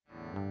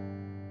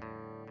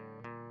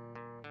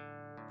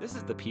This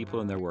is the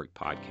People and Their Work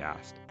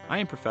podcast. I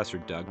am Professor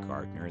Doug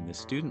Gardner in the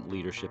Student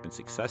Leadership and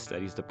Success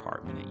Studies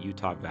Department at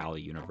Utah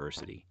Valley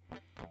University.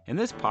 In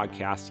this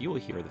podcast, you will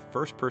hear the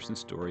first-person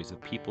stories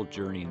of people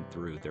journeying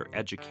through their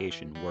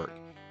education, work,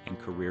 and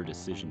career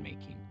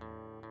decision-making.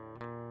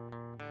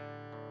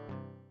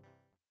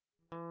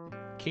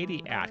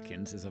 Katie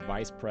Atkins is a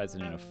vice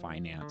president of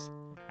finance.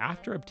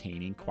 After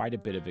obtaining quite a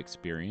bit of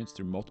experience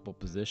through multiple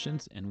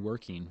positions and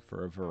working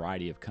for a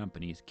variety of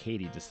companies,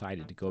 Katie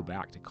decided to go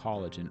back to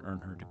college and earn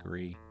her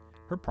degree.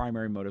 Her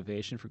primary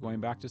motivation for going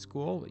back to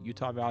school at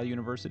Utah Valley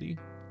University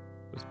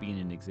was being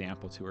an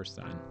example to her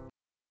son.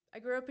 I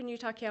grew up in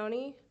Utah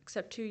County,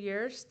 except 2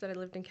 years that I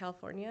lived in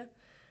California.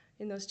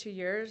 In those 2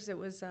 years, it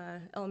was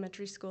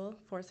elementary school,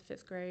 4th,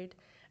 5th grade,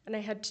 and I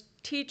had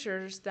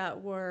teachers that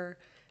were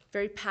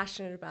very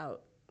passionate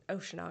about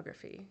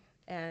oceanography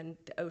and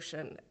the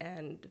ocean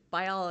and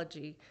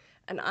biology,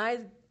 and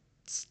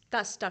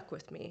that stuck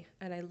with me,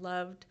 and I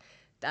loved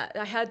that.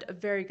 I had a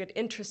very good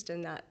interest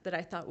in that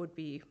I thought would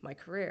be my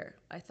career.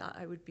 I thought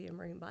I would be a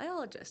marine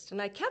biologist,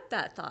 and I kept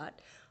that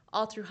thought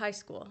all through high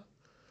school.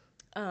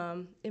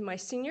 In my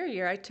senior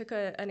year, I took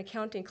an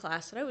accounting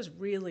class that I was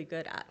really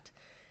good at.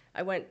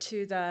 I went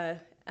to the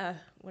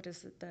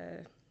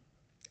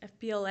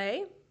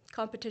FBLA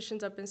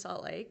competitions up in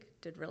Salt Lake,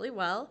 did really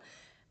well,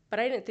 but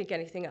I didn't think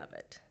anything of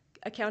it.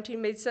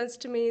 Accounting made sense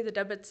to me, the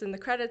debits and the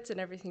credits and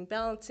everything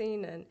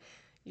balancing, and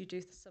you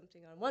do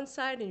something on one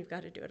side and you've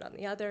got to do it on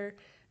the other,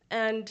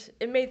 and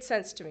it made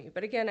sense to me,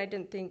 but again, I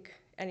didn't think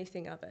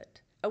anything of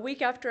it. A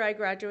week after I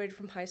graduated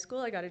from high school,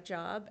 I got a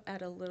job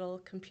at a little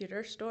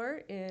computer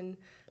store in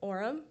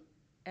Orem,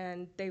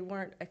 and they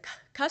weren't a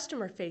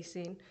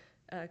customer-facing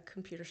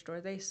computer store.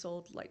 They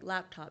sold like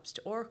laptops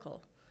to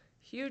Oracle.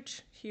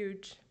 Huge,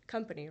 huge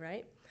company,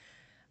 right?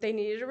 They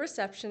needed a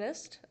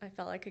receptionist. I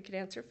felt like I could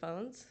answer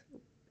phones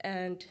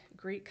and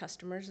greet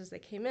customers as they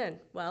came in.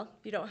 Well,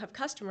 you don't have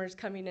customers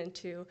coming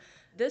into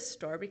this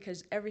store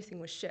because everything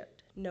was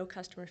shipped. No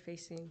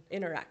customer-facing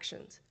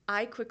interactions.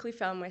 I quickly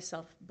found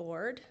myself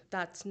bored.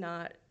 That's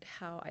not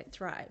how I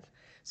thrive.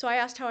 So I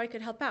asked how I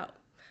could help out.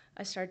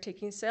 I started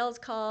taking sales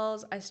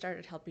calls. I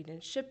started helping in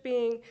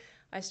shipping.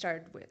 I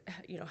started with,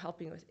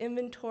 helping with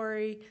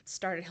inventory.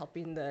 Started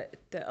helping the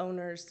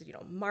owners,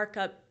 mark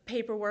up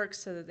paperwork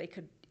so that they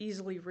could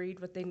easily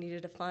read what they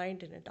needed to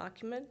find in a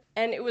document.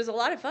 And it was a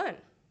lot of fun.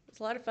 It was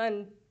a lot of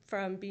fun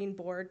from being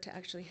bored to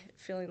actually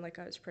feeling like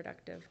I was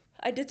productive.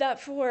 I did that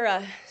for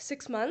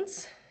 6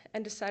 months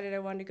and decided I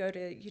wanted to go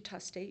to Utah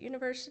State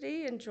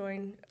University and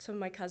join some of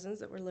my cousins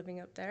that were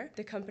living up there.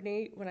 The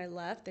company, when I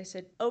left, they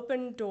said,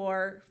 open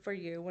door for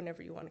you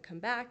whenever you want to come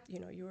back.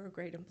 You were a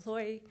great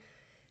employee,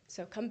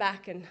 so come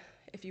back and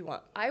if you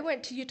want. I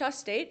went to Utah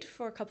State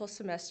for a couple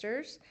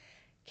semesters,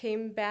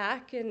 came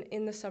back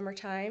in the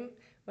summertime,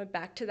 went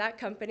back to that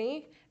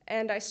company,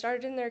 and I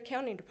started in their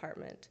accounting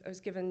department. I was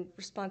given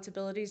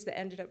responsibilities that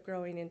ended up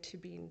growing into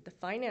being the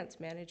finance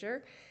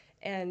manager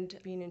and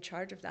being in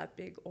charge of that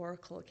big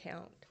Oracle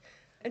account.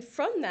 And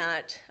from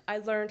that, I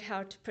learned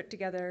how to put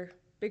together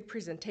big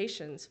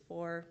presentations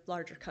for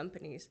larger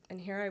companies. And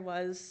here I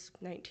was,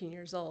 19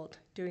 years old,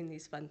 doing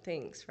these fun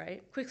things,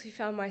 right? Quickly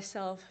found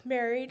myself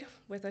married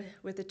with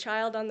a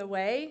child on the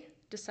way,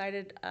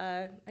 decided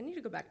I need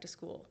to go back to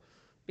school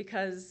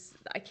because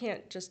I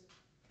can't just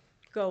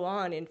go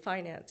on in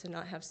finance and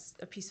not have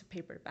a piece of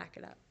paper to back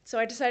it up. So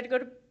I decided to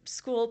go to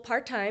school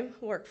part-time,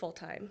 work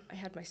full-time. I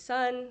had my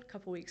son. A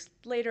couple weeks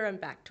later, I'm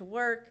back to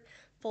work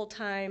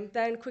full-time.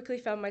 Then quickly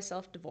found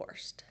myself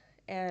divorced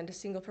and a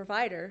single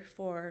provider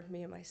for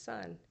me and my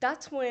son.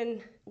 That's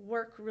when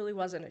work really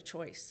wasn't a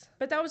choice.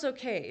 But that was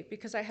okay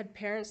because I had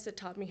parents that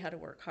taught me how to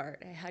work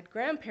hard. I had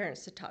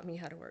grandparents that taught me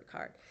how to work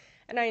hard.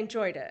 And I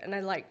enjoyed it, and I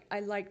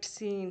liked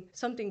seeing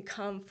something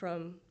come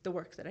from the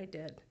work that I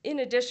did. In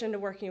addition to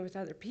working with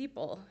other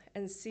people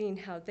and seeing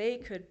how they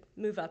could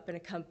move up in a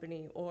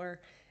company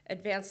or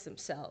advance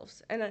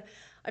themselves. And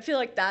I feel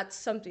like that's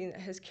something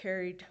that has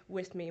carried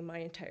with me my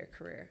entire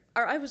career.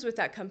 I was with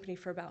that company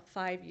for about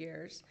 5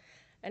 years.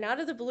 And out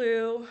of the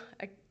blue,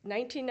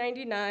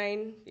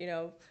 1999,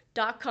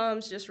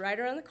 .com's just right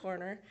around the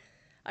corner.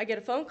 I get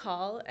a phone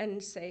call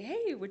and say,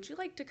 hey, would you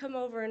like to come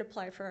over and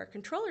apply for our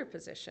controller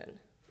position?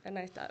 And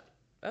I thought,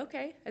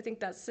 okay, I think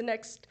that's the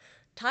next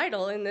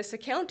title in this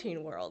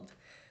accounting world.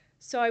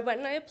 So I went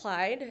and I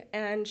applied,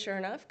 and sure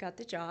enough, got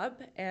the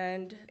job.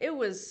 And it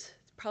was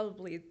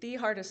probably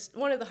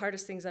one of the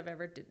hardest things I've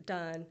ever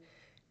done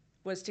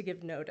was to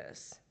give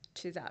notice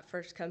to that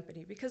first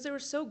company because they were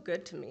so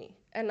good to me.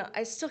 And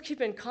I still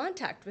keep in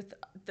contact with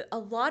a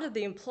lot of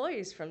the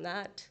employees from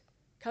that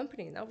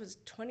company. And that was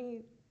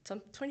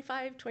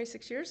 25,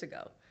 26 years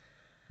ago.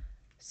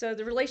 So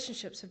the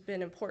relationships have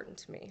been important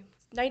to me.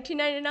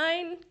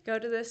 1999, go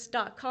to this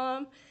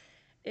 .com.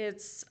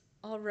 It's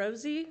all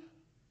rosy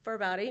for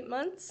about 8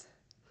 months.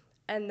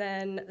 And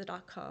then the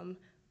 .com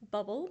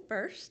bubble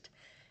burst.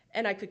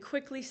 And I could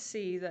quickly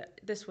see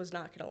that this was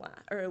not going to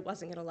last, or it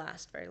wasn't going to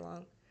last very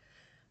long.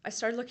 I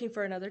started looking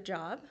for another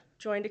job,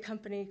 joined a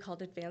company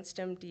called Advanced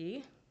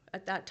MD,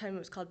 At that time, it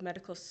was called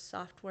Medical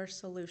Software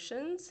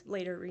Solutions,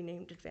 later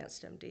renamed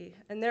Advanced MD.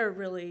 And they're a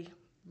really,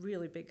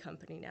 really big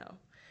company now.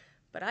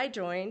 But I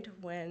joined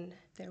when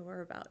there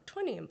were about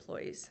 20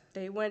 employees.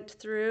 They went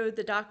through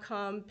the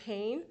dot-com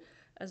pain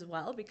as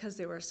well because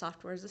they were a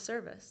software as a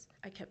service.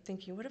 I kept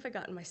thinking, what have I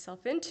gotten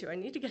myself into? I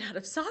need to get out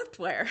of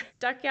software.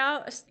 Stuck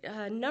out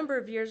a number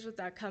of years with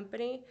that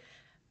company,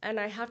 and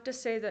I have to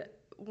say that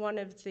one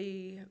of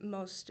the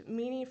most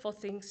meaningful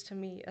things to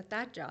me at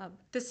that job,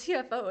 the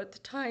CFO at the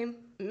time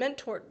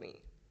mentored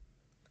me.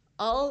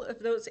 All of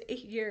those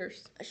 8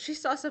 years, she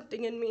saw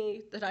something in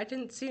me that I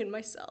didn't see in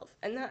myself.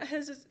 And that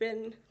has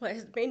been what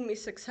has made me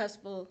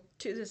successful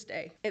to this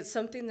day. It's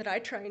something that I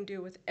try and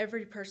do with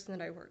every person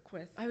that I work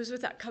with. I was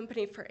with that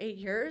company for 8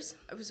 years.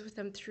 I was with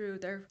them through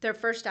their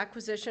first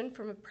acquisition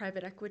from a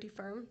private equity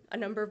firm, a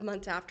number of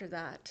months after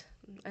that.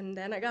 And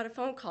then I got a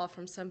phone call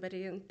from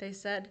somebody and they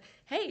said,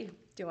 hey,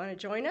 do you want to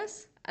join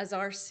us as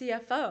our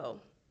CFO?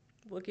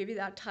 We'll give you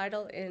that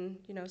title in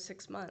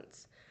 6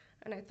 months.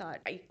 And I thought,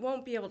 I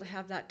won't be able to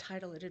have that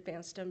title at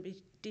Advanced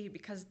MD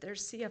because their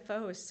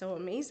CFO is so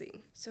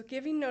amazing. So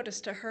giving notice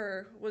to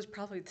her was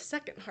probably the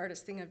second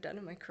hardest thing I've done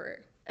in my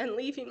career. And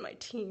leaving my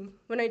team.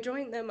 When I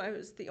joined them, I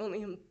was the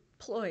only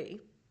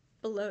employee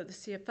below the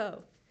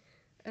CFO.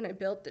 And I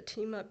built the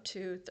team up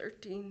to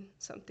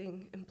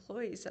 13-something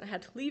employees, and I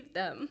had to leave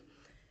them.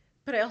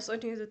 But I also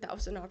knew that that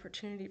was an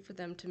opportunity for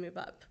them to move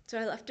up. So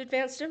I left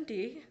Advanced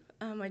MD.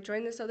 I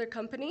joined this other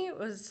company. It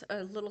was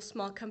a little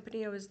small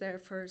company. I was there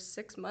for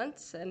 6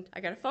 months, and I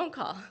got a phone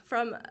call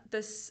from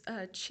this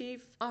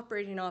chief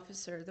operating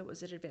officer that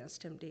was at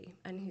Advanced MD.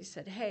 And he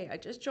said, hey, I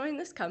just joined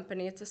this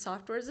company. It's a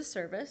software as a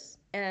service,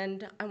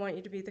 and I want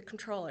you to be the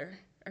controller.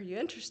 Are you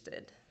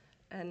interested?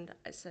 And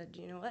I said,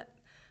 you know what?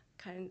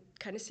 Kind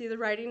of see the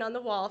writing on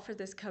the wall for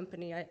this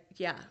company. I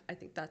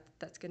think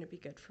that's going to be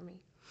good for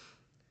me.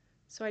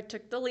 So I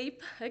took the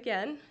leap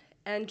again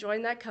and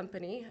joined that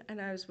company,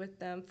 and I was with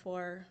them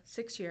for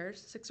 6 or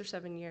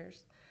 7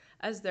 years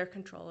as their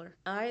controller.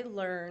 I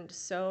learned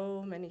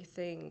so many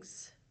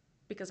things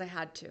because I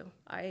had to.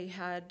 I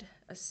had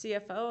a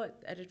CFO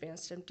at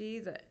Advanced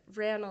MD that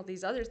ran all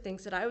these other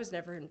things that I was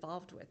never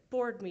involved with,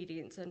 board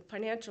meetings and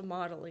financial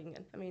modeling.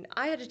 And I mean,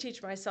 I had to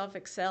teach myself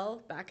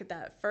Excel back at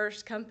that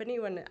first company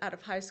when out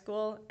of high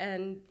school,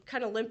 and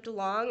kind of limped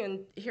along, and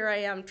here I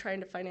am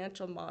trying to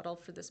financial model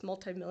for this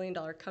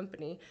multi-million-dollar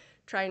company,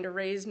 trying to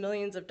raise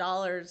millions of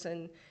dollars,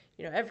 and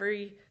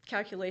every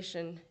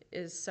calculation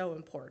is so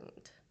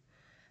important.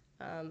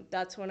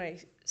 That's when I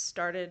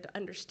started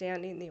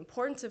understanding the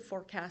importance of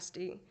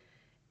forecasting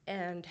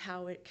and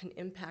how it can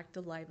impact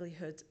the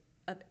livelihoods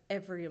of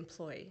every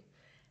employee.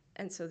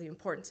 And so the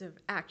importance of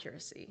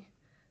accuracy.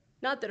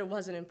 Not that it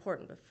wasn't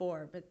important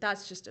before, but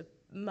that's just a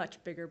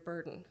much bigger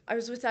burden. I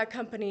was with that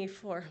company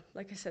for,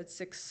 like I said,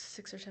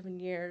 six or 7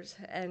 years.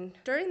 And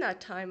during that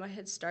time, I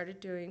had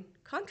started doing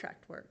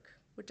contract work,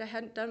 which I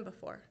hadn't done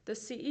before. The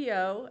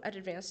CEO at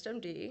Advanced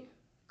MD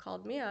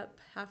called me up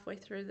halfway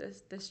through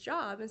this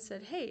job and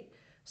said, hey,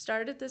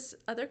 started this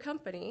other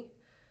company.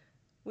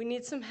 We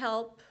need some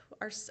help.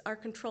 Our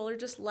controller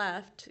just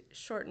left,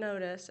 short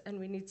notice, and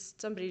we need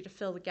somebody to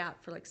fill the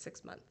gap for like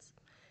 6 months.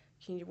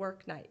 Can you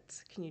work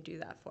nights? Can you do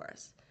that for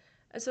us?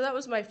 And so that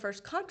was my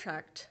first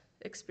contract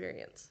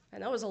experience.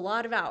 And that was a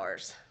lot of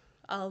hours.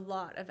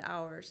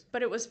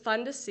 But it was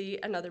fun to see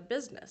another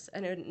business,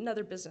 and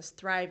another business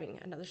thriving,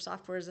 another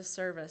software as a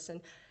service.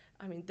 And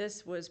I mean,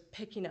 this was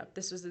picking up.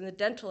 This was in the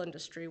dental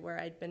industry where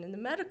I'd been in the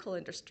medical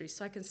industry,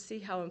 so I can see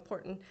how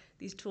important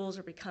these tools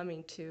are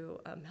becoming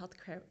to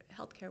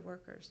healthcare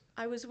workers.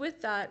 I was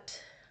with that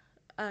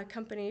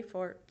company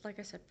for, like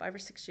I said, 5 or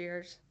 6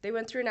 years. They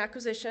went through an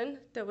acquisition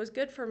that was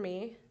good for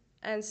me,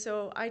 and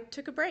so I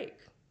took a break.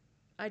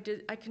 I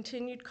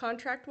continued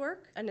contract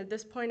work, and at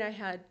this point I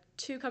had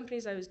 2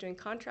 companies I was doing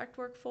contract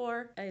work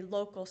for, a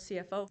local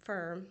CFO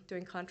firm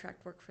doing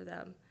contract work for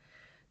them.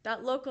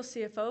 That local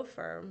CFO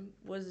firm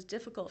was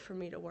difficult for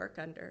me to work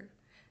under.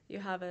 You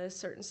have a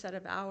certain set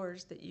of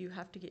hours that you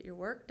have to get your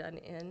work done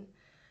in,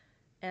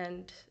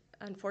 and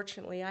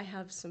unfortunately I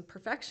have some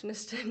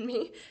perfectionist in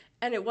me,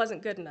 and it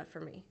wasn't good enough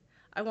for me.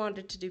 I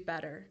wanted to do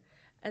better,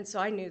 and so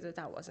I knew that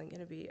that wasn't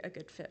going to be a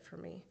good fit for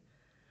me.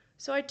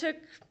 So I took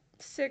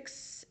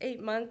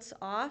 6-8 months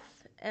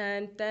off,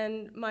 and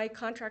then my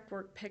contract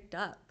work picked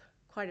up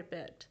quite a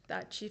bit.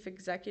 That chief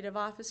executive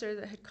officer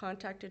that had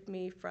contacted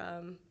me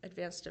from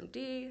Advanced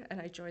MD, and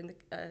I joined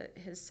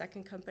his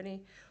second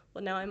company.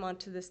 Well, now I'm on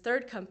to this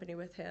third company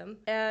with him.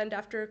 And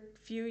after a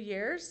few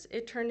years,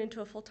 it turned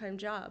into a full-time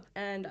job.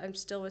 And I'm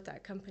still with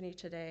that company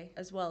today,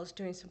 as well as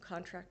doing some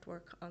contract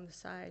work on the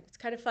side. It's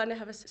kind of fun to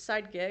have a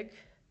side gig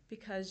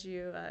because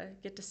you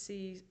get to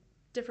see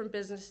different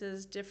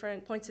businesses,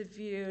 different points of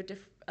view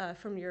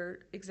from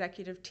your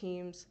executive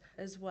teams,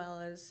 as well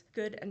as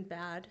good and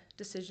bad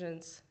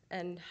decisions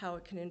and how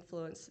it can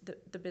influence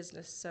the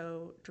business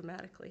so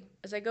dramatically.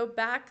 As I go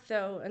back,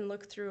 though, and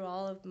look through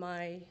all of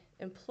my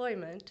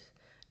employment,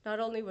 not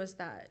only was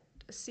that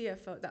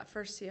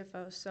first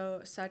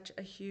CFO, such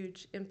a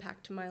huge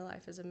impact to my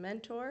life as a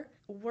mentor,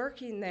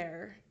 working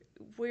there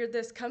we're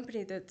this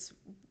company that's,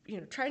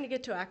 trying to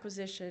get to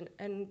acquisition,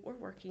 and we're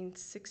working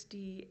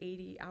 60,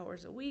 80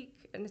 hours a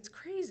week, and it's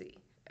crazy.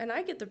 And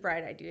I get the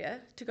bright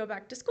idea to go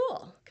back to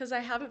school because I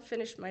haven't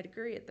finished my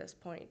degree at this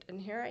point.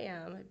 And here I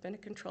am. I've been a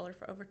controller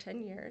for over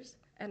 10 years,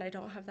 and I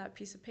don't have that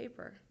piece of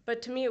paper.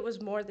 But to me, it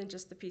was more than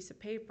just the piece of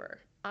paper.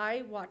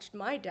 I watched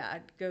my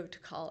dad go to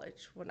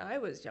college when I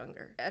was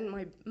younger, and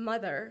my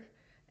mother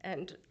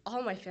and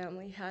all my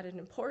family had an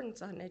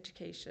importance on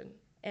education.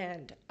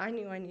 And I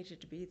knew I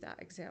needed to be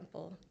that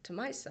example to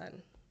my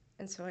son.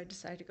 And so I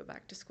decided to go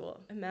back to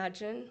school.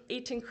 Imagine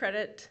 18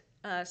 credit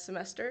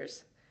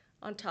semesters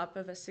on top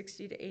of a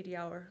 60 to 80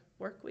 hour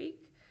work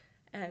week.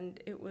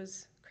 And it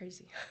was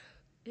crazy.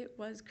 It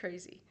was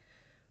crazy.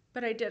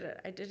 But I did it.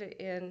 I did it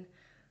in,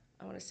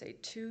 I want to say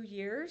 2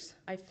 years.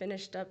 I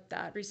finished up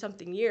that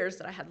 3-something years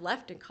that I had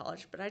left in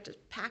college, but I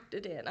just packed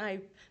it in. I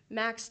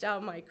maxed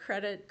out my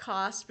credit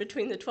cost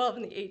between the 12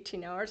 and the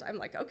 18 hours. I'm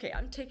like, okay,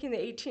 I'm taking the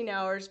 18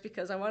 hours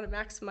because I want to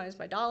maximize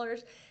my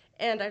dollars,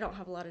 and I don't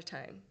have a lot of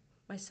time.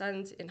 My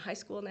son's in high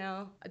school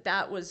now.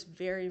 That was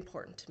very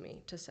important to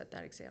me to set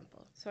that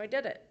example. So I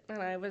did it,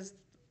 and I was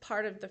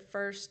part of the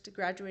first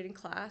graduating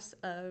class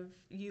of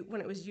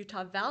when it was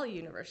Utah Valley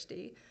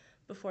University.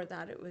 Before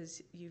that, it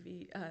was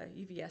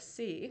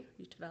UVSC,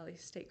 Utah Valley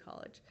State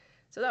College.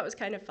 So that was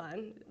kind of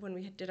fun. When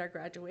we did our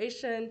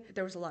graduation,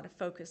 there was a lot of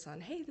focus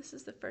on, hey, this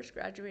is the first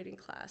graduating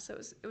class. So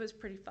it was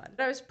pretty fun.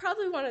 I was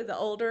probably one of the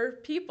older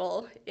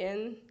people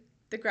in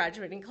the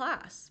graduating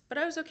class, but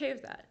I was okay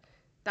with that.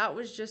 That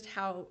was just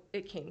how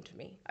it came to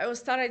me. I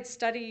always thought I'd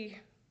study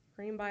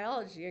marine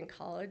biology in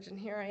college, and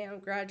here I am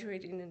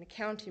graduating in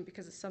accounting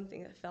because of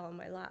something that fell in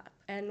my lap.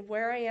 And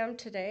where I am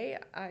today,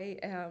 I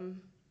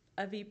am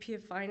a VP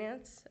of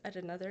finance at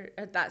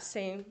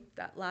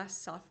that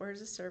last software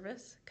as a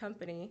service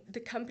company. The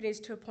company's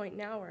to a point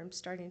now where I'm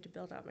starting to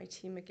build out my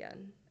team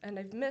again, and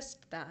I've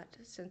missed that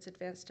since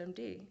Advanced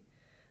MD.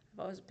 I've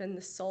always been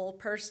the sole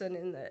person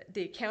in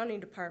the accounting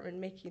department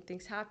making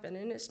things happen,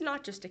 and it's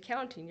not just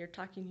accounting. You're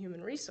talking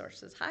human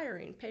resources,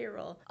 hiring,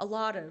 payroll, a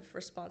lot of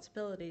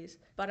responsibilities,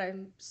 but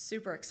I'm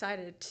super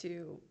excited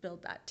to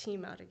build that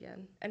team out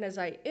again. And as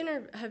I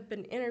have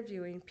been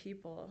interviewing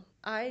people,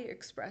 I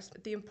expressed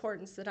the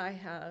importance that I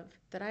have,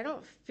 that I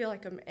don't feel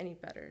like I'm any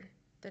better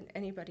than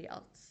anybody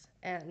else.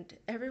 And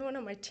everyone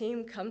on my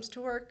team comes to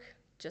work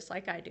just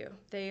like I do.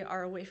 They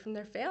are away from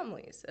their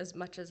families as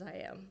much as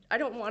I am. I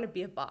don't want to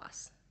be a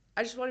boss.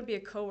 I just want to be a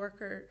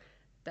coworker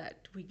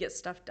that we get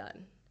stuff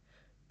done,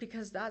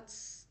 because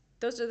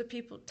those are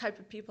the type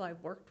of people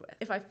I've worked with.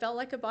 If I felt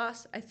like a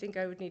boss, I think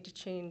I would need to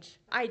change.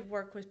 I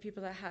work with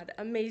people that had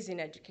amazing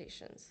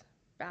educations,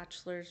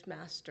 bachelor's,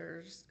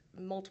 master's,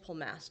 multiple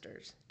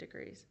master's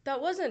degrees. That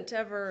wasn't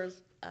ever,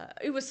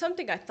 it was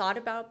something I thought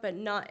about, but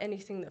not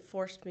anything that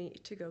forced me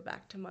to go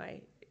back to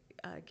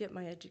get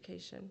my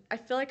education. I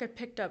feel like I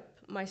picked up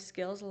my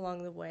skills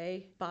along the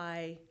way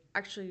by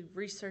actually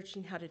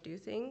researching how to do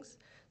things.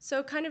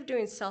 So kind of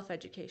doing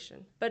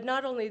self-education, but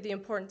not only the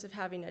importance of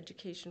having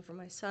education for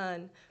my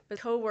son, but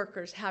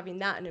coworkers having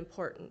that an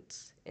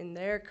importance in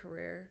their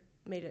career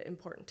made it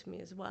important to me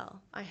as well.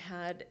 I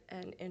had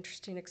an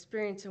interesting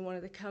experience in one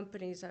of the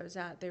companies I was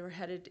at. They were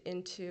headed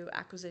into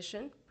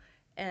acquisition,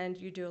 and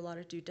you do a lot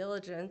of due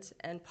diligence,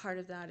 and part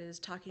of that is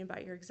talking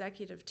about your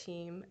executive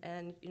team,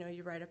 and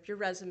you write up your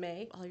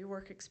resume, all your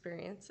work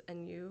experience,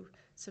 and you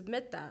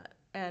submit that.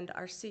 And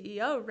our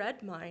CEO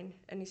read mine,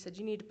 and he said,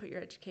 you need to put your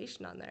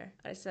education on there.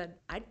 I said,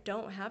 I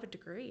don't have a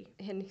degree.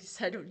 And he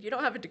said, you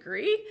don't have a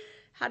degree?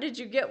 How did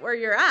you get where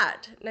you're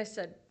at? And I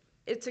said,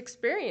 it's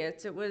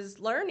experience. It was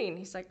learning.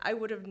 He's like, I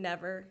would have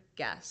never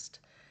guessed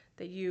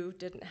that you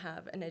didn't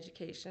have an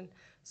education.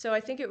 So I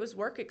think it was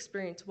work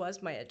experience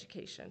was my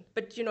education.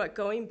 But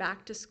going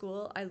back to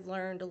school, I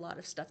learned a lot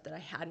of stuff that I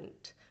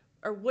hadn't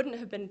or wouldn't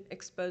have been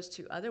exposed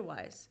to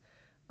otherwise.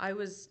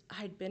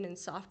 I'd been in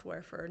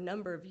software for a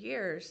number of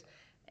years,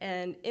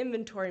 and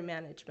inventory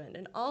management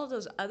and all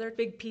those other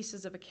big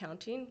pieces of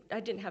accounting I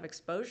didn't have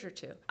exposure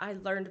to. I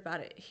learned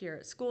about it here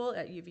at school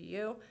at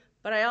UVU,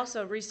 but I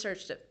also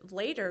researched it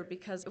later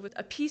because it was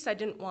a piece I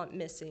didn't want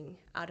missing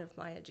out of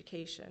my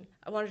education.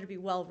 I wanted to be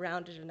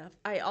well-rounded enough.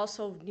 I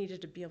also needed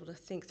to be able to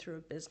think through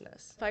a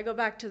business. If I go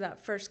back to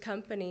that first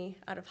company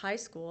out of high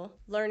school,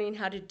 learning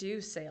how to do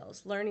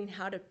sales, learning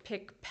how to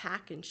pick,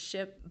 pack, and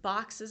ship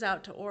boxes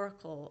out to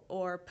Oracle,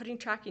 or putting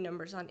tracking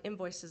numbers on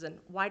invoices, and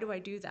why do I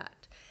do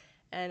that?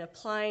 And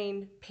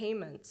applying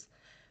payments.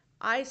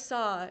 I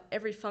saw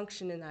every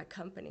function in that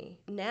company.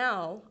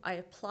 Now I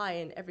apply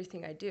in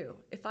everything I do.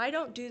 If I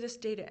don't do this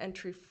data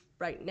entry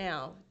right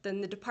now,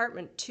 then the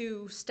department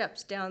 2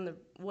 steps down the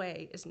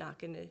way is not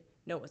going to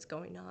know what's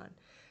going on.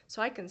 So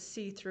I can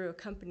see through a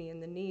company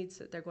and the needs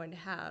that they're going to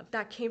have.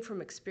 That came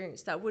from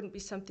experience. That wouldn't be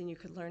something you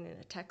could learn in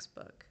a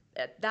textbook.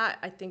 That,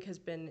 I think, has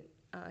been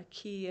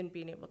key in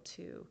being able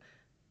to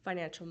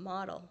financial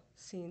model,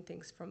 seeing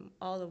things from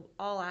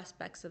all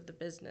aspects of the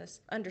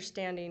business,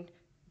 understanding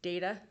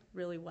data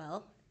really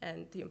well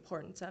and the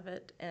importance of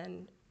it.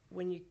 And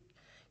when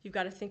you've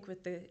got to think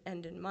with the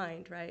end in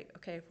mind, right?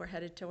 Okay, if we're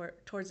headed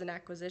towards an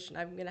acquisition,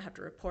 I'm going to have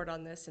to report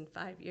on this in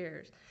 5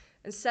 years.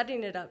 And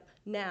setting it up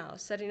now,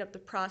 setting up the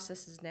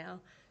processes now,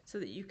 so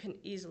that you can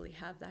easily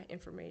have that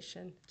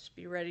information, just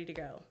be ready to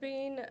go.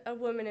 Being a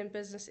woman in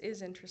business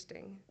is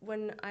interesting.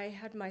 When I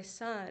had my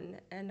son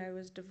and I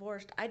was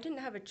divorced, I didn't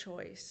have a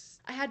choice.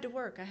 I had to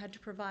work, I had to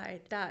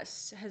provide. That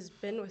has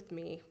been with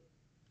me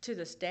to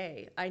this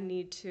day. I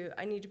need to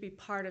be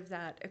part of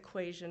that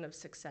equation of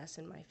success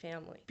in my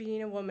family.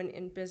 Being a woman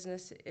in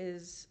business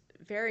is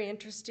very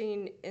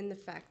interesting in the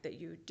fact that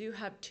you do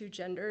have two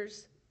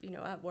genders,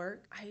 at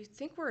work. I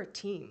think we're a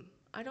team.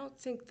 I don't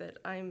think that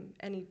I'm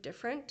any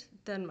different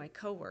than my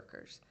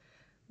coworkers.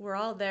 We're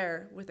all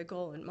there with a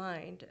goal in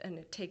mind, and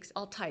it takes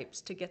all types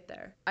to get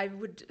there. I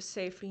would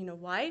say, for being a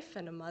wife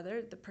and a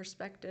mother, the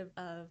perspective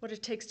of what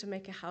it takes to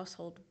make a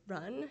household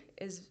run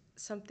is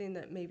something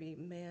that maybe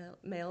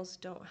males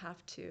don't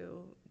have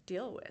to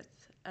deal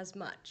with as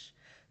much.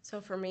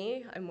 So for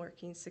me, I'm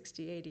working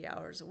 60, 80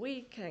 hours a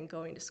week and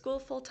going to school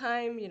full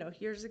time,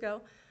 years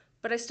ago,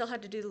 but I still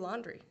had to do the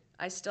laundry.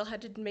 I still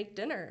had to make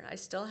dinner. I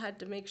still had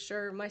to make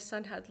sure my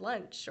son had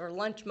lunch or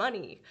lunch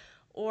money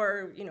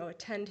or,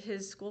 attend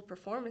his school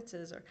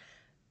performances,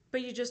 but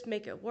you just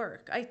make it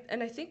work. I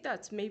think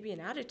that's maybe an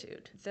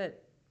attitude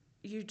that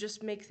you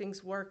just make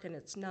things work, and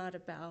it's not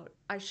about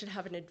I should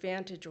have an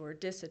advantage or a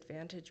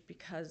disadvantage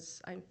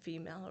because I'm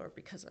female or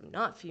because I'm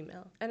not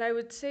female. And I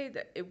would say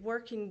that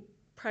working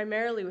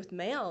primarily with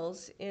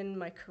males in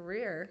my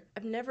career,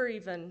 I've never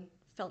even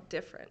felt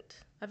different.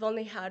 I've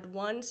only had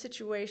one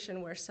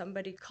situation where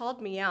somebody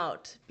called me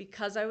out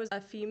because I was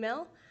a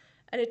female,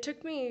 and it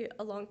took me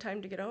a long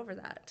time to get over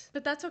that.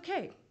 But that's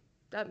okay.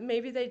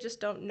 Maybe they just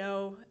don't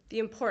know the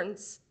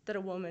importance that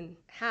a woman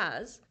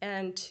has,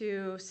 and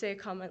to say a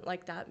comment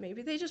like that,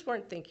 maybe they just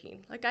weren't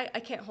thinking. Like, I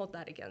can't hold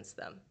that against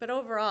them. But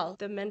overall,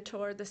 the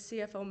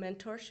CFO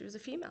mentor, she was a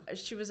female.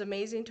 She was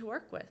amazing to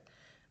work with.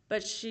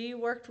 But she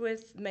worked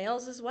with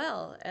males as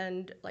well,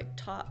 and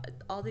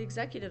all the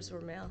executives were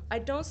male. I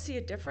don't see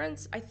a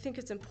difference. I think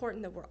it's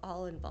important that we're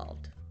all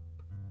involved.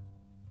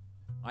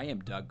 I am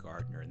Doug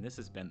Gardner, and this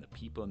has been the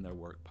People in Their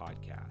Work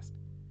podcast.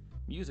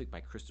 Music by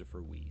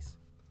Christopher Weiss.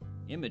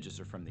 Images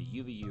are from the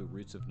UVU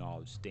Roots of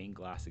Knowledge stained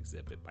glass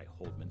exhibit by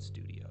Holdman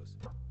Studios.